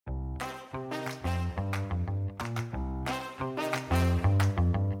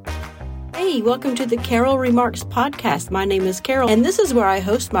Hey, welcome to the Carol Remarks podcast. My name is Carol, and this is where I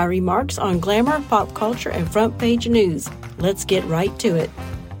host my remarks on glamour, pop culture, and front page news. Let's get right to it.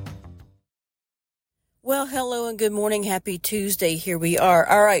 Well, hello and good morning. Happy Tuesday. Here we are.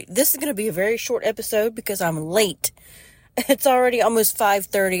 All right, this is going to be a very short episode because I'm late. It's already almost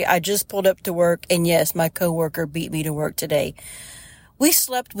 5:30. I just pulled up to work, and yes, my coworker beat me to work today. We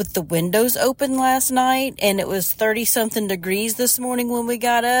slept with the windows open last night, and it was 30-something degrees this morning when we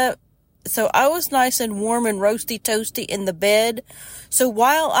got up. So I was nice and warm and roasty toasty in the bed. So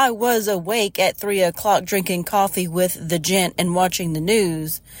while I was awake at 3 o'clock drinking coffee with the gent and watching the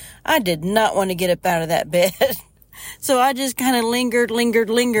news, I did not want to get up out of that bed. So I just kind of lingered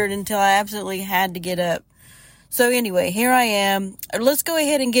until I absolutely had to get up. So anyway, here I am. Let's go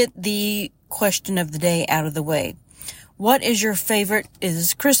ahead and get the question of the day out of the way. What is your favorite,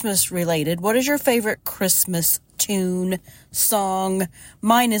 is Christmas related, what is your favorite Christmas tune, song?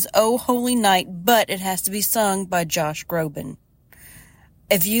 Mine is Oh Holy Night, but it has to be sung by Josh Groban.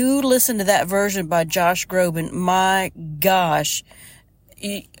 If you listen to that version by Josh Groban, my gosh,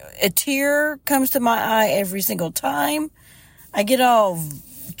 a tear comes to my eye every single time. I get all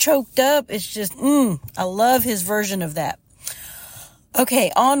choked up. It's just, I love his version of that.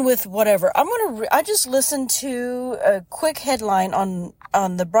 Okay, on with whatever. I just listened to a quick headline on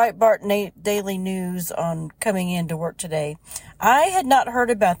the Breitbart Daily News on coming into work today. I had not heard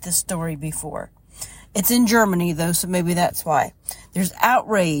about this story before. It's in Germany though, so maybe that's why. There's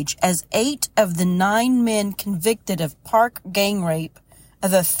outrage as 8 of the 9 men convicted of park gang rape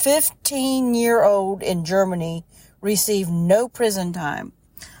of a 15-year-old in Germany receive no prison time.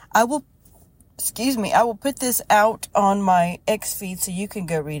 I will put this out on my X feed so you can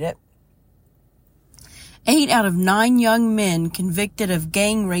go read it. 8 out of 9 young men convicted of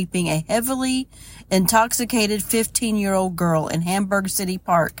gang raping a heavily intoxicated 15-year-old girl in Hamburg City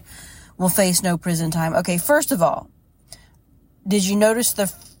Park will face no prison time. Okay, first of all, did you notice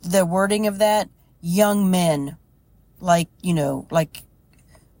the wording of that? Young men. Like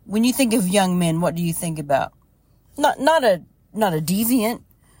when you think of young men, what do you think about? Not a deviant.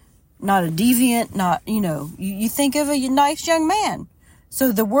 You think of a nice young man.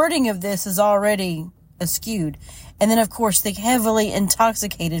 So the wording of this is already askewed. And then, of course, the heavily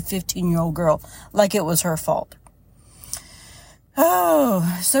intoxicated 15-year-old girl, like it was her fault.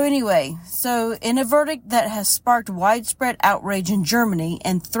 Oh, so anyway, in a verdict that has sparked widespread outrage in Germany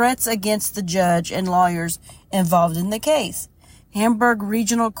and threats against the judge and lawyers involved in the case, Hamburg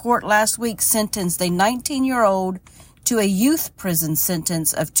Regional Court last week sentenced a 19-year-old to a youth prison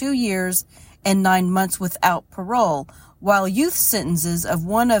sentence of 2 years and 9 months without parole, while youth sentences of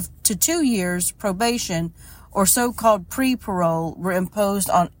 1 to 2 years probation or so-called pre-parole were imposed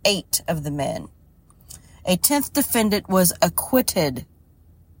on 8 of the men. A 10th defendant was acquitted.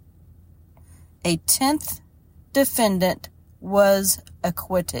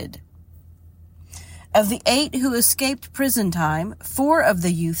 Of the 8 who escaped prison time, 4 of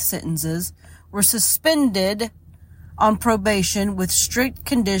the youth sentences were suspended on probation with strict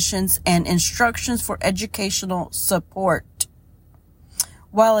conditions and instructions for educational support,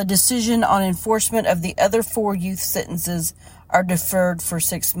 while a decision on enforcement of the other 4 youth sentences are deferred for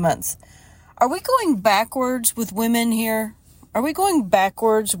 6 months. Are we going backwards with women here? Are we going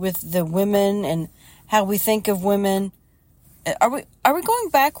backwards with the women and how we think of women? Are we going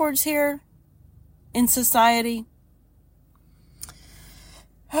backwards here in society?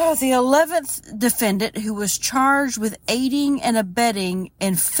 The 11th defendant, who was charged with aiding and abetting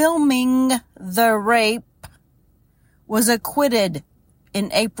in filming the rape, was acquitted in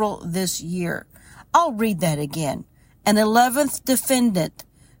April this year. I'll read that again. An 11th defendant,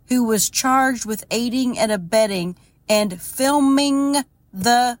 who was charged with aiding and abetting and filming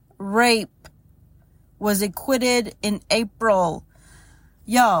the rape, was acquitted in April.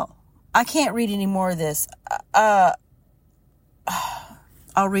 Y'all, I can't read any more of this.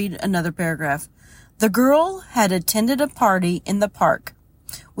 I'll read another paragraph. The girl had attended a party in the park,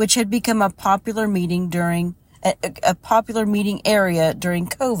 which had become a popular meeting area during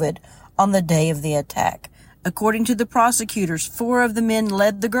COVID on the day of the attack. According to the prosecutors, 4 of the men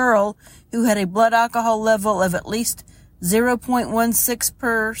led the girl, who had a blood alcohol level of at least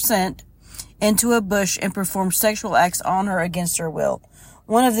 0.16%, into a bush and performed sexual acts on her against her will.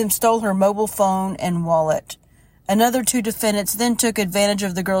 One of them stole her mobile phone and wallet. Another 2 defendants then took advantage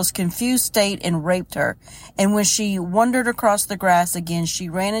of the girl's confused state and raped her. And when she wandered across the grass again, she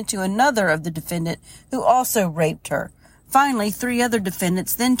ran into another of the defendant who also raped her. Finally, 3 other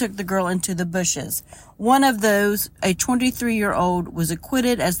defendants then took the girl into the bushes. One of those, a 23-year-old, was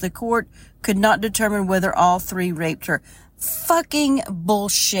acquitted as the court could not determine whether all 3 raped her. Fucking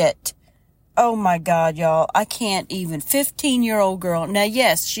bullshit. Oh my God, y'all. I can't even. 15-year-old girl. Now,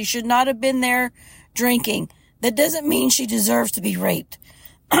 yes, she should not have been there drinking. That doesn't mean she deserves to be raped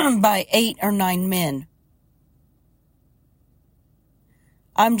by 8 or 9 men.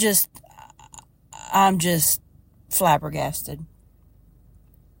 I'm just flabbergasted.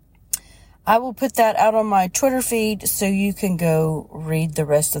 I will put that out on my Twitter feed so you can go read the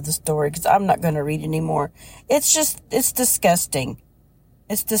rest of the story, because I'm not going to read anymore. It's disgusting.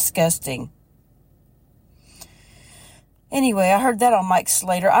 It's disgusting. Anyway, I heard that on Mike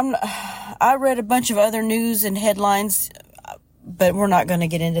Slater. I read a bunch of other news and headlines, but we're not going to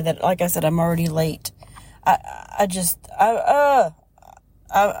get into that. Like I said, I'm already late. I'm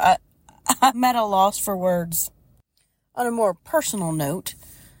at a loss for words. On a more personal note,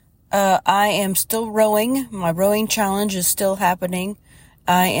 I am still rowing. My rowing challenge is still happening.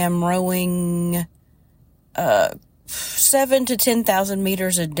 I am rowing 7 to 10,000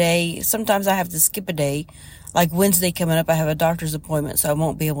 meters a day. Sometimes I have to skip a day. Like Wednesday coming up, I have a doctor's appointment, so I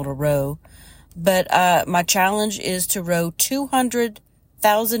won't be able to row. But my challenge is to row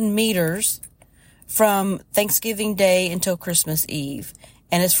 200,000 meters from Thanksgiving Day until Christmas Eve.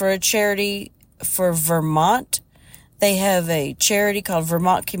 And it's for a charity for Vermont. They have a charity called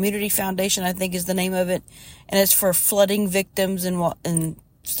Vermont Community Foundation, I think is the name of it. And it's for flooding victims and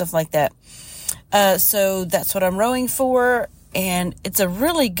stuff like that. So that's what I'm rowing for. And it's a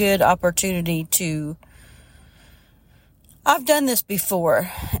really good opportunity to... I've done this before.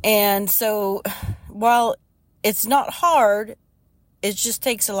 And so while it's not hard, it just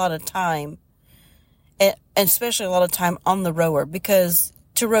takes a lot of time. And especially a lot of time on the rower, because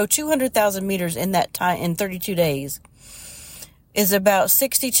to row 200,000 meters in that time, in 32 days, is about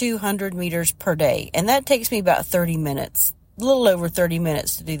 6,200 meters per day. And that takes me about 30 minutes, a little over 30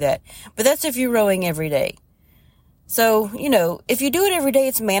 minutes to do that. But that's if you're rowing every day. So, if you do it every day,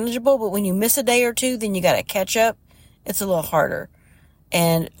 it's manageable. But when you miss a day or two, then you got to catch up. It's a little harder.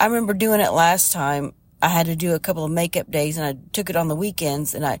 And I remember doing it last time. I had to do a couple of makeup days, and I took it on the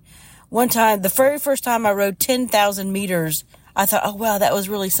weekends. And one time, the very first time I rowed 10,000 meters, I thought, oh, wow, that was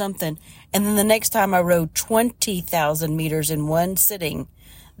really something. And then the next time I rowed 20,000 meters in one sitting.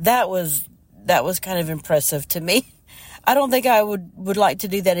 That was kind of impressive to me. I don't think I would like to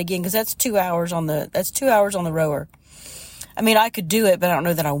do that again, because that's 2 hours on the rower. I mean, I could do it, but I don't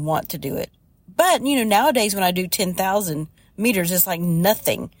know that I want to do it. But, nowadays when I do 10,000 meters, it's like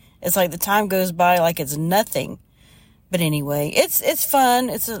nothing. It's like the time goes by like it's nothing. But anyway, it's fun.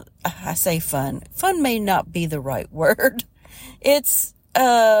 I say fun. Fun may not be the right word. It's,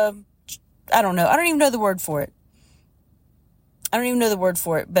 I don't know. I don't even know the word for it.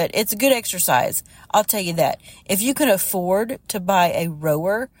 But it's a good exercise. I'll tell you that. If you can afford to buy a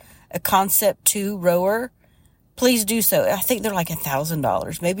rower, a Concept 2 rower, please do so. I think they're like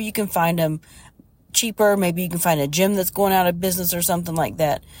 $1,000. Maybe you can find them cheaper. Maybe you can find a gym that's going out of business or something like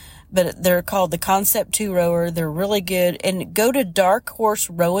that. But they're called the Concept 2 rower. They're really good. And go to Dark Horse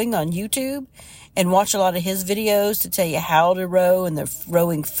Rowing on YouTube and watch a lot of his videos to tell you how to row and the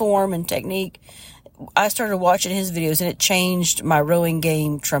rowing form and technique. I started watching his videos, and it changed my rowing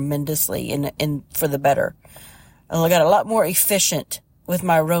game tremendously and for the better. I got a lot more efficient with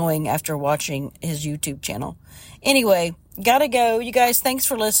my rowing after watching his YouTube channel. Anyway, gotta go. You guys, thanks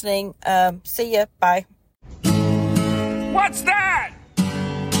for listening. See ya. Bye. What's that?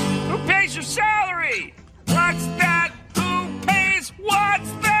 Who pays your salary? What's that? Who pays?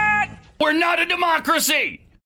 What's that? We're not a democracy!